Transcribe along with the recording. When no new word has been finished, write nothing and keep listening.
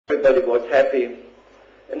Everybody was happy.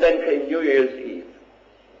 And then came New Year's Eve.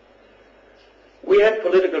 We had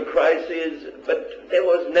political crises, but there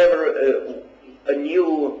was never a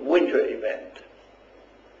new winter event.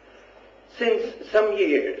 Since some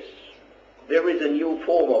years, there is a new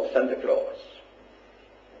form of Santa Claus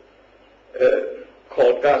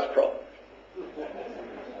called Gazprom.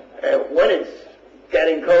 When it's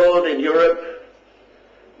getting cold in Europe,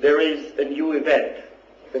 there is a new event,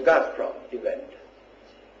 the Gazprom event.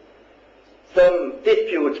 Some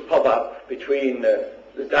disputes pop up between the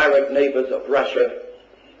direct neighbors of Russia,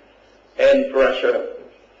 and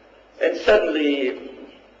suddenly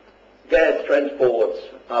gas transports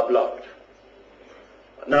are blocked.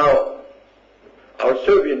 Now, our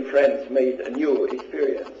Serbian friends made a new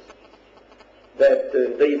experience that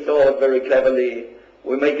they thought very cleverly,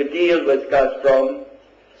 we make a deal with Gazprom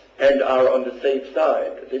and are on the safe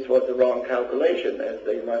side. This was the wrong calculation, as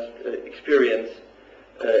they must experience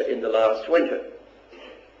in the last winter.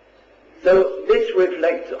 So this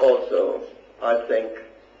reflects also, I think,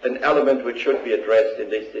 an element which should be addressed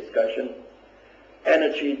in this discussion,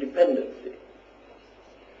 energy dependency.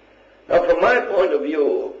 Now, from my point of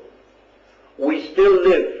view, we still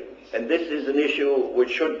live, and this is an issue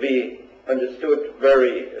which should be understood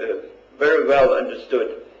very well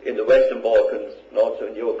understood in the Western Balkans and also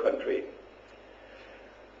in your country.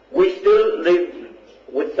 We still live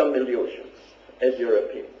with some illusions as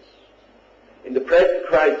Europeans. In the present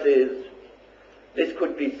crisis, this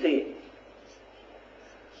could be seen.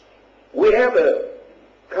 We have a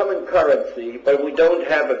common currency, but we don't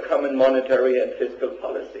have a common monetary and fiscal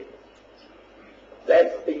policy.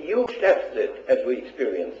 That's a huge deficit as we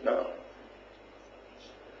experience now.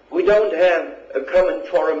 We don't have a common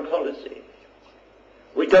foreign policy.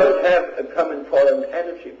 We don't have a common foreign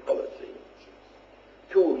energy policy.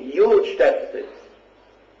 Two huge deficits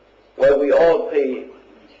where we all pay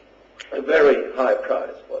a very high price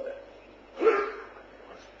for that.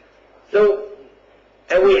 So,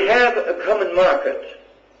 and we have a common market,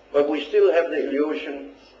 but we still have the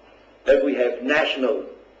illusion that we have national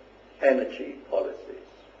energy policies.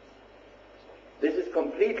 This is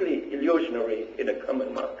completely illusionary in a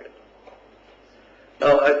common market.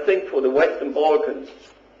 Now, I think for the Western Balkans,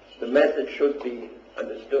 the message should be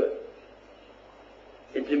understood.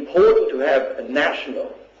 It's important to have a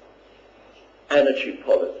national energy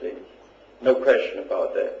policy, no question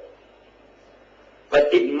about that.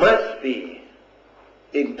 But it must be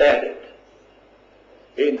embedded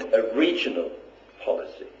in a regional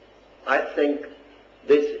policy. I think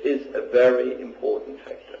this is a very important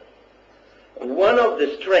factor. One of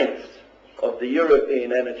the strengths of the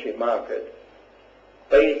European energy market,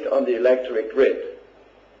 based on the electric grid,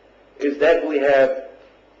 is that we have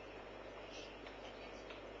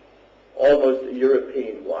almost a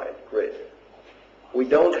European-wide grid. We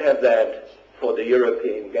don't have that for the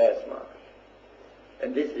European gas market.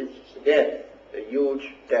 And this is, again, a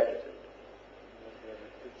huge deficit.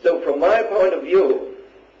 So from my point of view,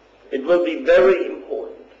 it will be very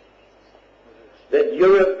important that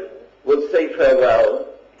Europe will say farewell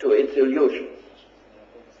to its illusions.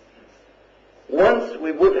 Once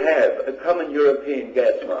we would have a common European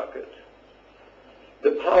gas market,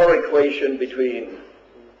 the power equation between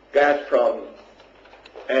Gazprom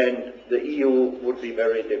and the EU would be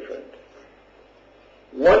very different.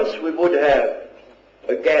 Once we would have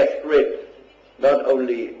a gas grid, not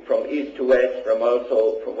only from east to west, but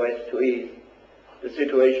also from west to east, the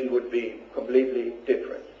situation would be completely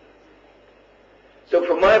different. So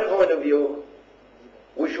from my point of view,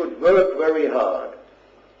 we should work very hard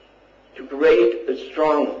to create a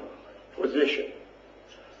strong position,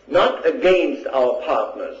 not against our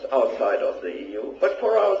partners outside of the EU, but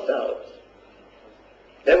for ourselves.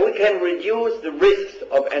 Then we can reduce the risks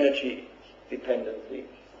of energy dependency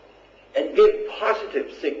and give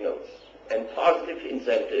positive signals and positive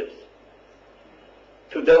incentives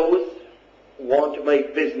to those who want to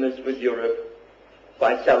make business with Europe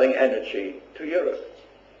by selling energy to Europe.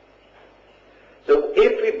 So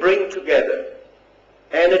if we bring together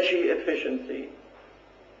energy efficiency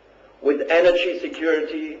with energy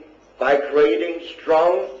security by creating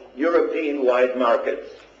strong European-wide markets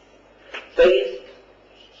based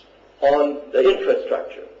on the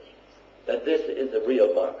infrastructure, that this is a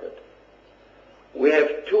real market. We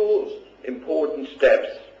have two important steps.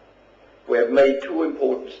 We have made two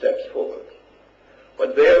important steps forward.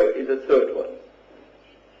 But there is a third one.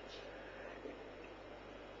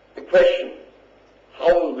 The question,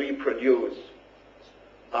 how will we produce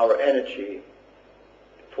our energy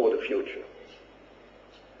for the future?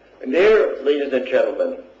 And there, ladies and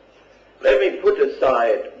gentlemen, let me put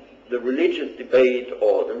aside the religious debate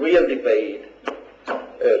or the real debate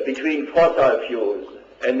between fossil fuels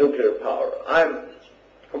and nuclear power. I'm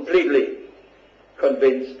completely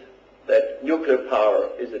convinced that nuclear power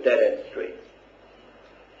is a dead-end street.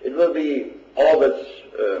 It will be always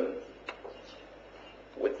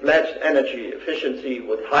with less energy efficiency,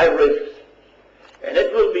 with high risks, and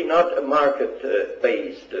it will be not a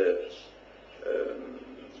market-based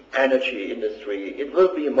energy industry. It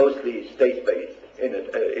will be a mostly state-based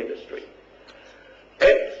industry.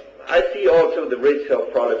 And I see also the risk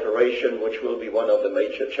of proliferation, which will be one of the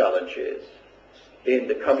major challenges in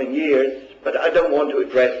the coming years, but I don't want to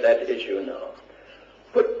address that issue now.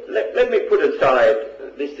 Let me put aside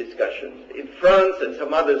this discussion. If France and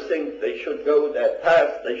some others think they should go that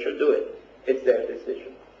path, they should do it. It's their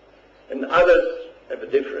decision. And others have a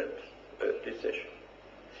different decision.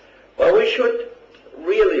 Well, we should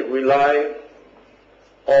really rely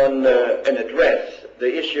on and address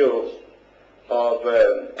the issue of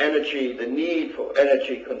energy, the need for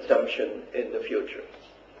energy consumption in the future.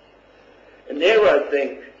 And there I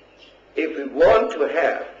think if we want to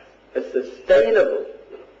have a sustainable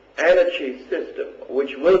energy system,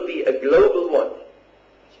 which will be a global one,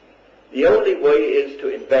 the only way is to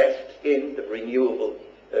invest in the renewable,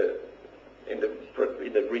 in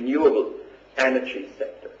the renewable energy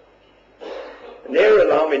sector. And there,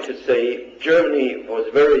 allow me to say, Germany was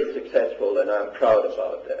very successful, and I'm proud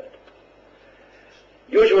about that.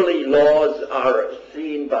 Usually laws are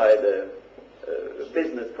seen by the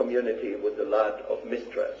business community with a lot of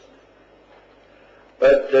mistrust.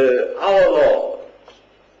 But our law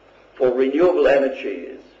for renewable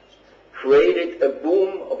energies created a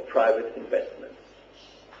boom of private investments.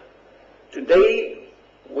 Today,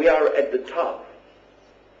 we are at the top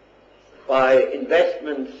by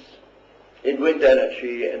investments in wind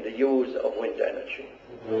energy and the use of wind energy.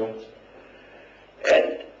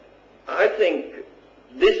 And I think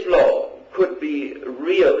this law could be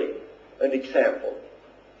really an example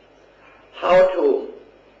how to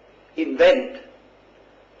invent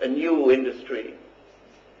a new industry,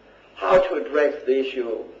 how to address the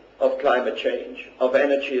issue of climate change, of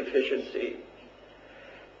energy efficiency,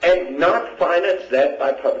 and not finance that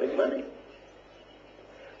by public money.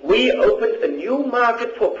 We opened a new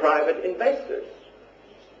market for private investors.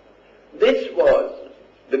 This was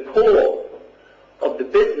the core of the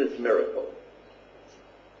business miracle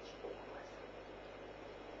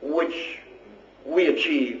which we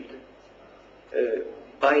achieved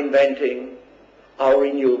by inventing our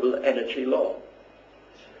renewable energy law.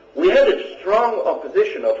 We had a strong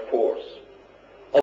opposition, of course,